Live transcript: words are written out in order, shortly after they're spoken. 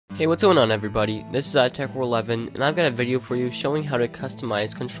Hey, what's going on everybody? This is iTech11 and I've got a video for you showing how to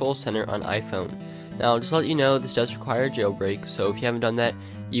customize Control Center on iPhone. Now just to let you know, this does require a jailbreak, so if you haven't done that,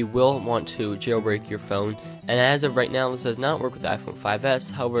 you will want to jailbreak your phone, and as of right now this does not work with the iPhone 5S,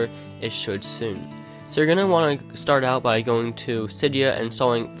 however it should soon. So you're going to want to start out by going to Cydia and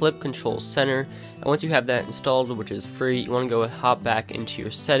installing FlipControlCenter, and once you have that installed, which is free, you want to go and hop back into your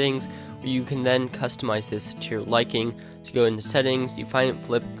settings, where you can then customize this to your liking. So you go into settings, you find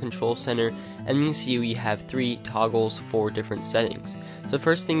FlipControlCenter, and you can see you have 3 toggles for different settings. So the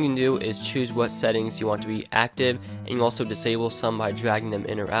first thing you can do is choose what settings you want to be active, and you can also disable some by dragging them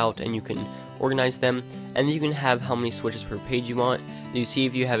in or out, and you can organize them, and then you can have how many switches per page you want. You see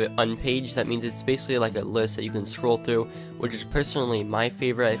if you have it unpaged, that means it's basically like a list that you can scroll through, which is personally my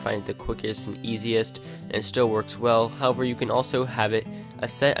favorite. I find it the quickest and easiest, and it still works well. However, you can also have it a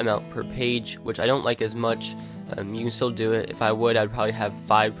set amount per page, which I don't like as much. You can still do it. If I would, I'd probably have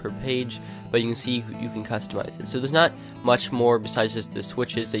 5 per page, but you can see you can customize it. So there's not much more besides just the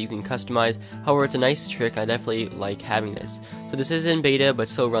switches that you can customize. However, it's a nice trick. I definitely like having this. So this is in beta, but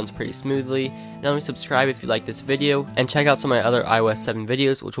still runs pretty smoothly. Now subscribe if you like this video, and check out some of my other iOS 7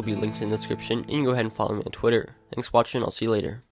 videos, which will be linked in the description, and you can go ahead and follow me on Twitter. Thanks for watching, I'll see you later.